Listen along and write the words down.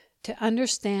To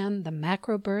understand the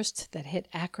macroburst that hit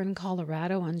Akron,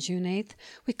 Colorado on June 8th,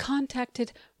 we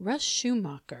contacted Russ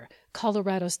Schumacher,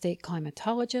 Colorado State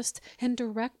climatologist and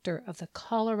director of the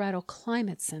Colorado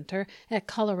Climate Center at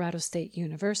Colorado State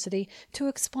University, to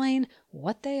explain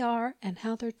what they are and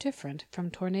how they're different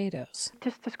from tornadoes.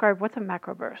 Just describe what's a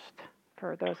macroburst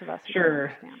for those of us who don't Sure.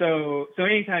 understand. So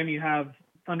anytime you have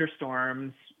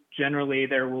thunderstorms, generally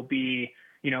there will be,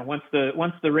 once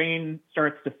the rain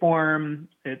starts to form,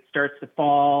 it starts to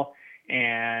fall,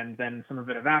 and then some of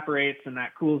it evaporates, and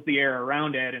that cools the air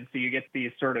around it, and so you get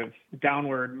these sort of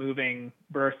downward moving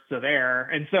bursts of air.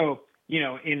 And so,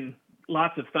 in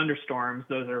lots of thunderstorms,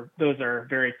 those are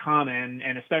very common,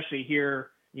 and especially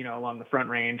here, along the Front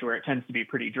Range where it tends to be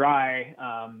pretty dry.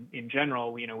 In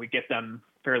general, we get them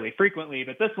fairly frequently,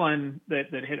 but this one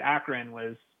that hit Akron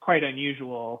was quite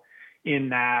unusual in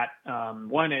that,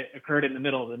 one, it occurred in the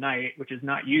middle of the night, which is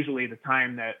not usually the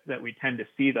time that we tend to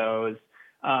see those.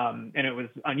 And it was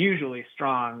unusually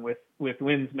strong with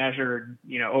winds measured,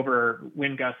 over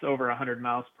wind gusts over 100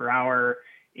 miles per hour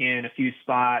in a few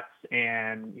spots,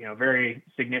 and, very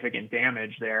significant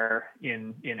damage there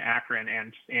in Akron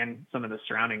and some of the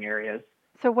surrounding areas.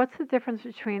 So what's the difference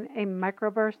between a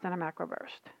microburst and a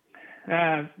macroburst?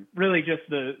 Really just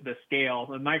the scale,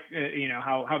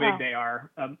 how big they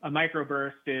are. A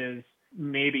microburst is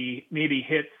maybe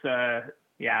hits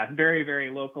very, very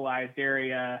localized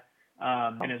area,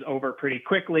 and is over pretty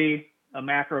quickly. A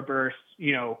macroburst,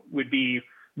 would be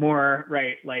more,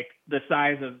 right, like the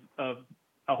size of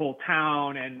a whole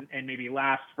town and maybe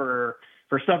last for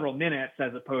several minutes,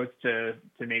 as opposed to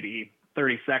maybe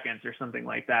 30 seconds or something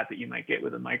like that you might get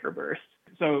with a microburst.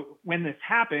 So when this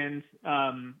happened,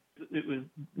 it was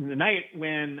the night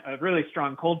when a really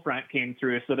strong cold front came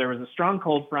through. So there was a strong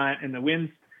cold front and the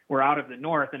winds were out of the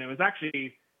north, and it was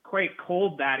actually quite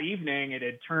cold that evening. It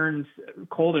had turned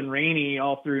cold and rainy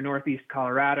all through northeast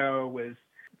Colorado, was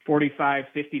 45,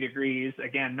 50 degrees.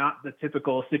 Again, not the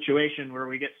typical situation where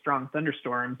we get strong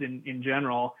thunderstorms in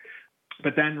general.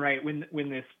 But then, right, when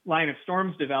this line of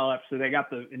storms developed, so they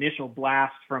got the initial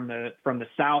blast from the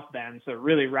south then, so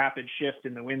really rapid shift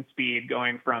in the wind speed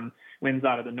going from winds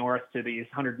out of the north to these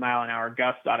 100-mile-an-hour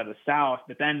gusts out of the south.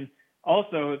 But then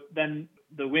also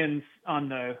the winds on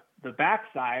the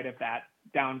backside of that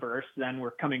downburst then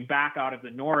were coming back out of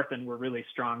the north and were really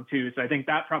strong too. So I think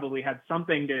that probably had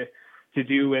something to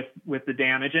do with the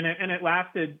damage, and it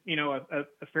lasted,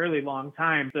 a fairly long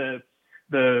time.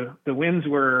 The winds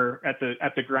were at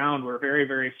the ground were very,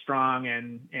 very strong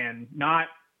and not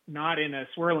in a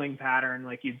swirling pattern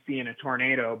like you'd see in a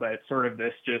tornado, but sort of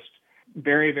this just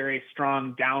very, very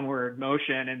strong downward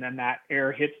motion, and then that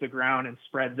air hits the ground and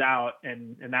spreads out,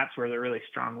 and that's where the really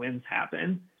strong winds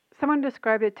happen. Someone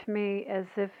described it to me as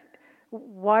if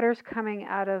water's coming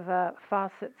out of a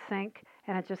faucet sink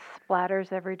and it just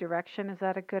splatters every direction. Is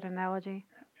that a good analogy?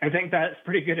 I think that's a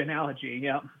pretty good analogy,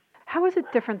 yeah. How is it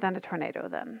different than a tornado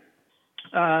then?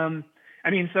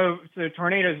 So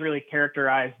tornadoes really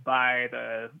characterized by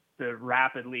the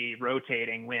rapidly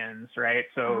rotating winds, right?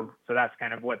 So that's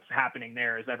kind of what's happening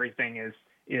there, is everything is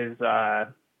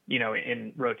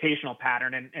in rotational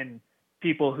pattern, and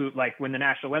people who, like, when the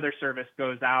National Weather Service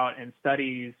goes out and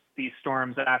studies these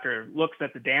storms looks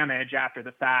at the damage after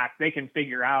the fact, they can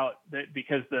figure out that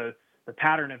because the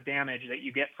pattern of damage that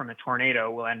you get from a tornado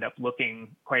will end up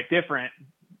looking quite different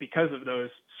because of those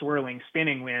swirling,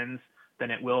 spinning winds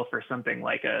than it will for something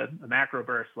like a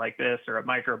macroburst like this, or a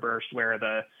microburst where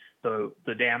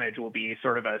the damage will be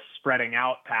sort of a spreading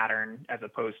out pattern as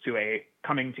opposed to a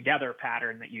coming together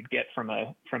pattern that you'd get from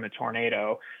a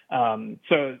tornado.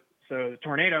 So the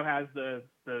tornado has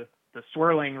the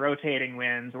swirling, rotating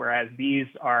winds, whereas these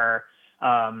are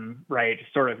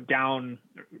sort of down,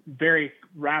 very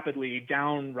rapidly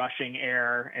down rushing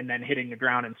air and then hitting the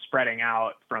ground and spreading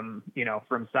out from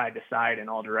side to side in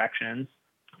all directions.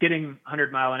 Getting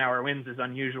 100-mile-an-hour winds is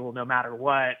unusual no matter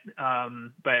what,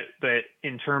 but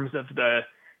in terms of the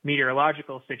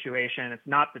meteorological situation, it's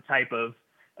not the type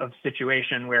of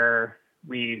situation where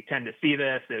we tend to see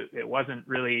this. It wasn't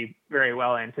really very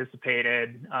well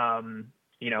anticipated.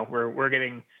 We're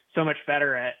getting so much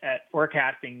better at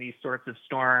forecasting these sorts of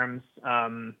storms,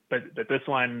 but this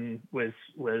one was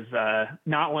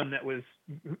not one that was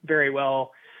very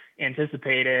well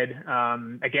anticipated.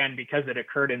 Again, because it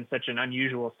occurred in such an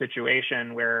unusual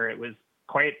situation where it was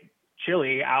quite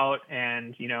chilly out,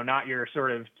 and not your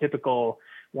sort of typical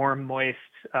warm, moist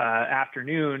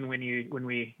afternoon when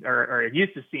we are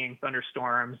used to seeing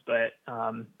thunderstorms, but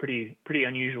pretty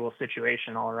unusual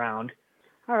situation all around.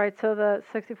 All right, so the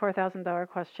 $64,000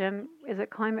 question, is it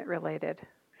climate related?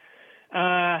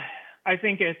 I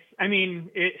think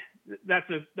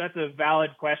that's a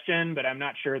valid question, but I'm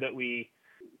not sure that we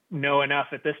know enough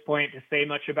at this point to say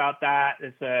much about that.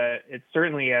 It's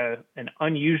certainly an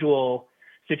unusual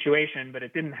situation, but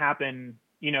it didn't happen.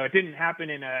 It didn't happen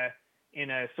in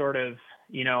a sort of,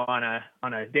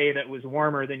 on a day that was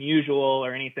warmer than usual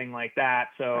or anything like that.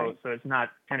 So Right. so it's not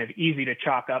kind of easy to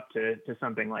chalk up to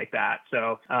something like that.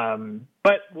 So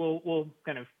but we'll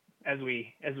kind of, as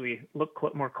we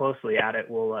look more closely at it,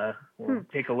 we'll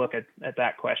take a look at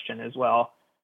that question as well.